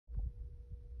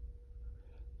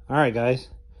Alright guys,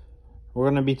 we're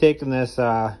going to be taking this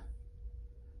pipe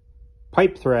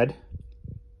thread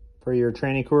for your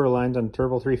tranny cooler lines on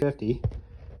Turbo 350,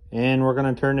 and we're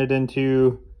going to turn it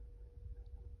into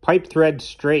pipe thread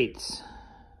straights,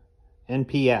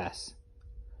 NPS.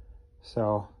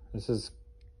 So this is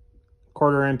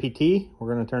quarter NPT,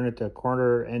 we're going to turn it to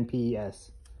quarter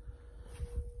NPS.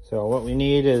 So what we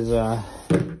need is the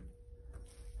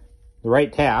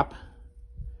right tap.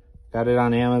 Got it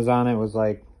on Amazon, it was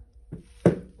like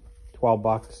 12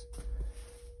 bucks.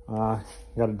 Got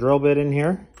a drill bit in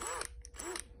here.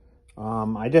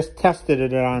 I just tested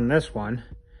it on this one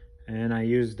and I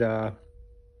used I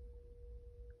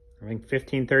think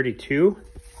 1532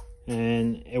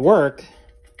 and it worked.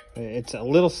 It's a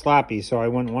little sloppy, so I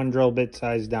went one drill bit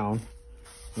size down.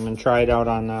 I'm gonna try it out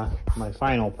on my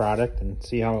final product and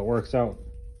see how it works out.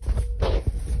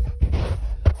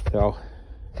 So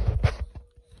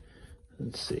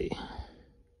let's see.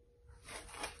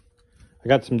 I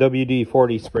got some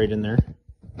WD-40 sprayed in there.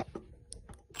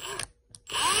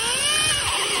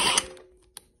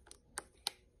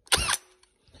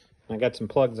 I got some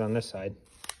plugs on this side.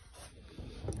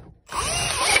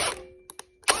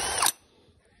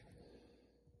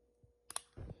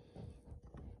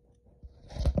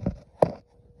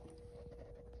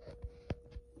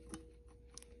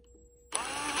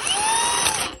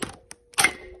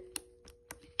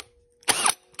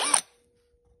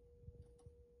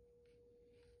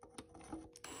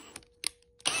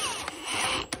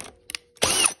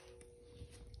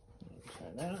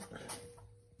 That.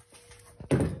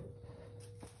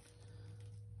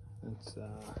 Let's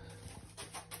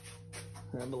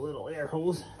grab a little air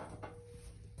hose.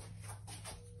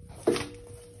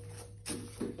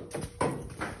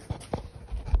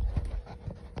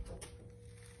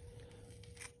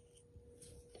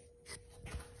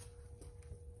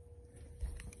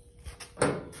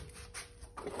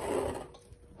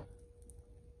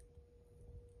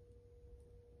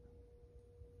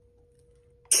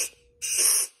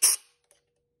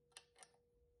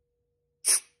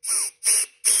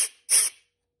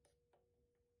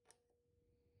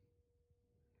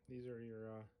 These are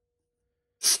your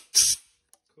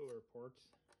cooler ports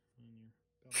on your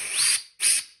belt. Okay.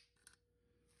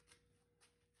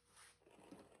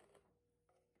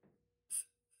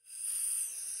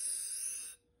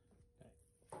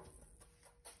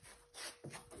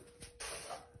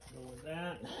 Go with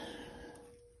that.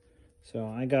 So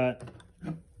I got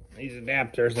these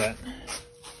adapters that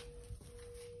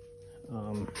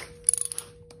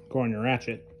go on your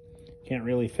ratchet. Can't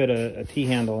really fit a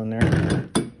T-handle in there.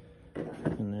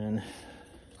 And then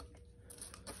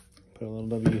put a little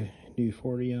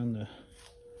WD-40 on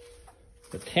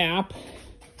the tap.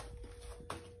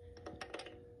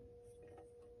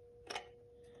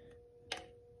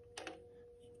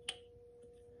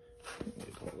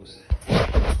 Get close.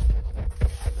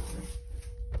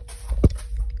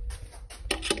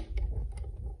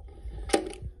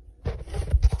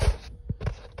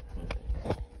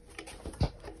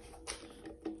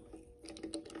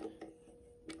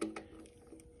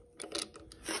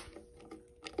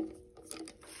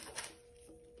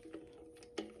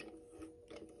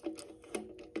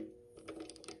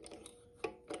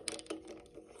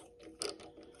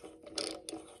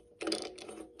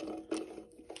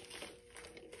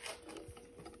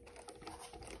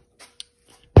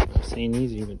 This ain't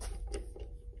easy, but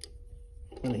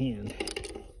one hand.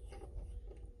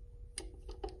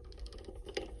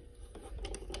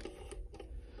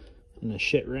 And a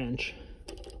shit wrench.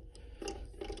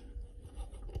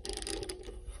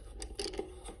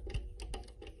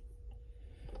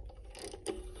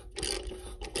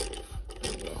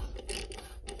 There we go.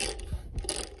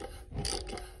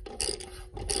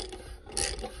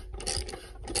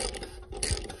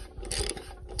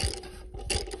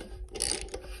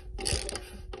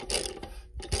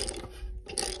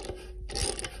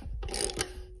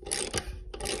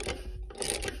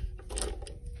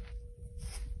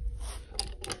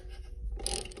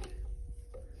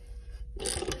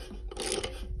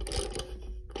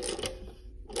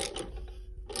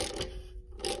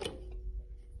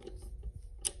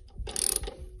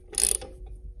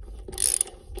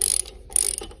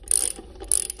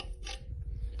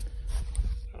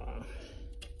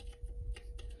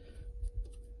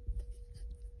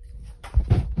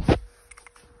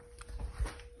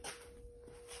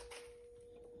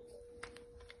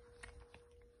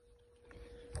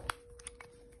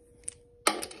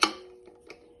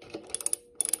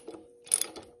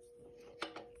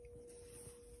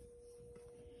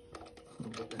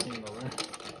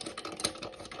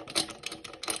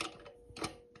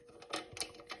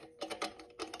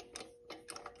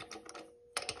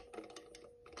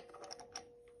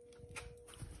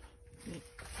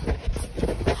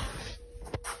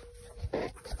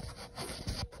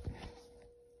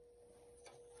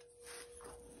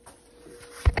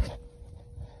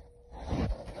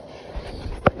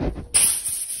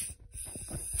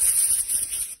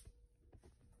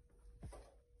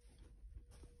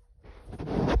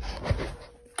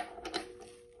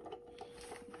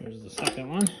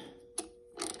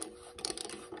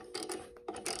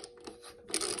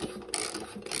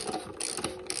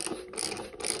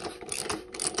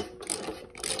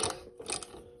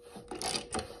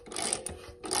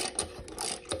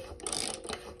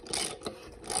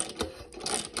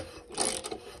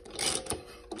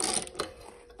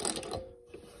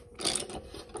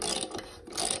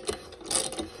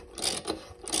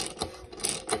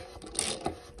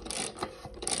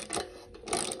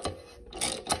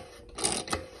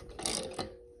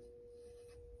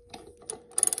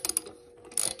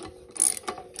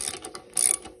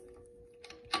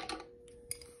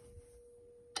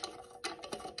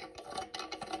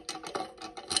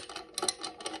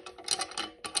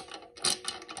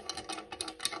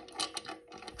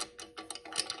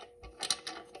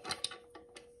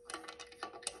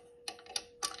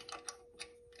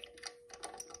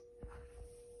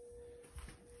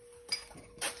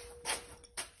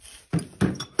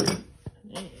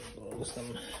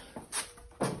 some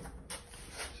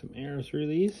air through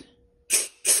these.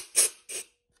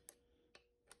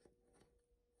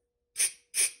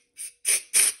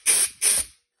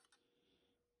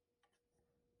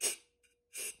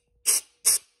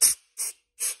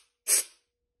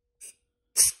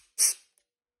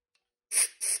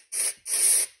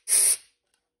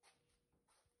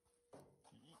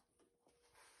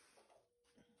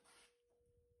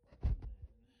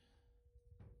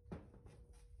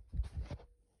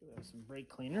 Some brake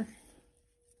cleaner.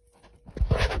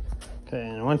 Okay,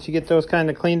 and once you get those kind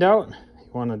of cleaned out,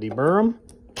 you want to deburr them.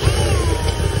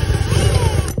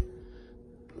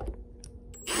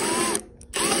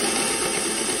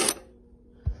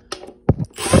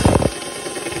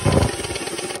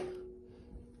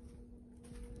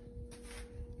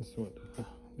 This is what the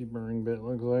deburring bit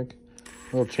looks like.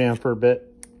 A little chamfer bit.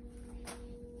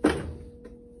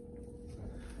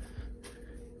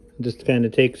 Just kind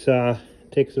of takes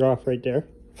it off right there.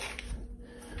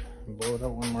 Blow it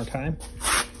out one more time.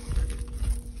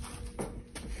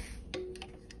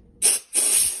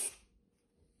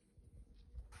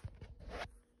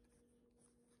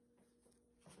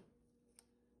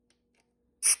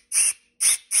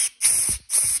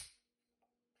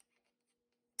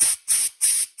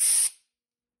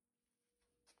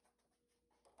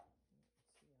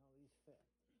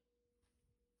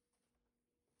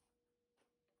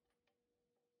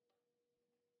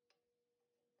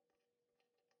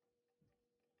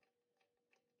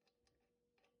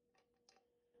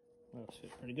 Those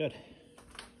fit pretty good.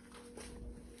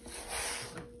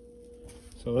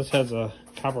 So this has a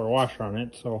copper washer on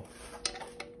it, so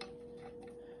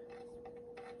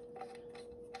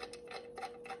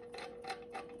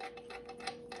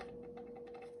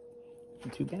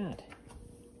not too bad.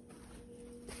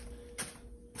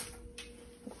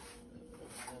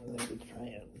 I think we'll try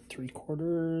it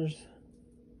 3/4.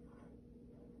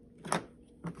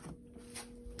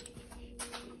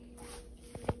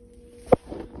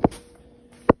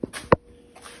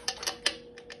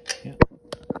 Yeah.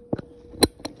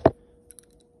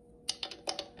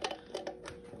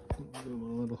 Give them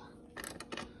a little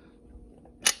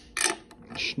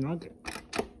snug.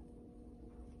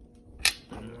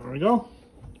 There we go.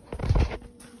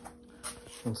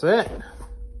 That's it.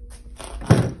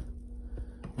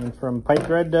 Went from pipe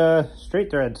thread to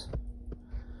straight threads.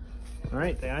 All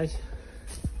right, guys.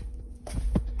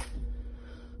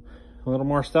 A little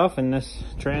more stuff and this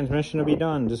transmission will be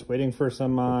done. Just waiting for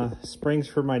some springs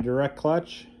for my direct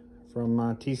clutch from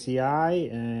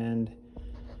TCI, and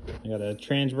I got a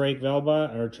trans brake valve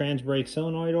or trans brake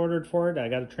solenoid ordered for it. I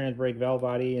got a trans brake valve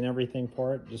body and everything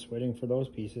for it. Just waiting for those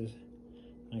pieces.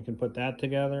 I can put that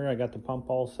together. I got the pump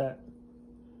all set.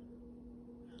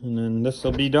 And then this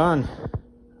will be done.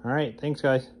 All right, thanks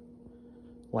guys.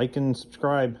 Like and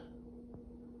subscribe.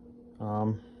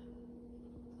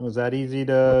 It was that easy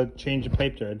to change the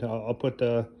pipe thread. I'll put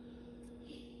a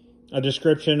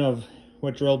description of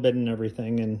what drill bit and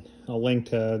everything, and I'll link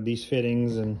to these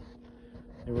fittings, and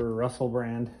they were Russell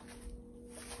brand.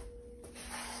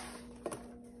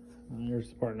 Here's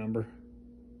the part number.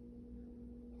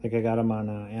 I think I got them on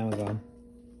Amazon.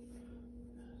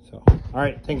 So, all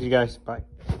right, thanks you guys. Bye.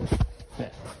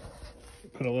 Yeah.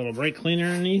 Put a little brake cleaner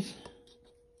in these.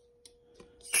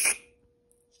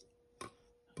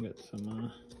 Got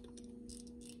some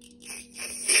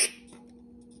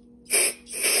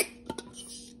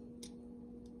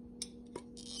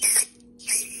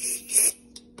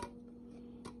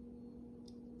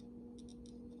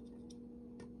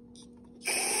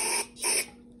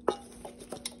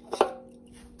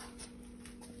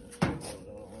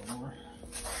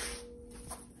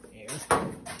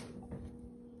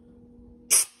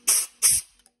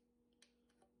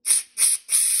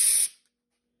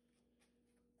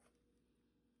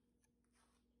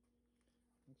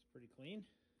pretty clean.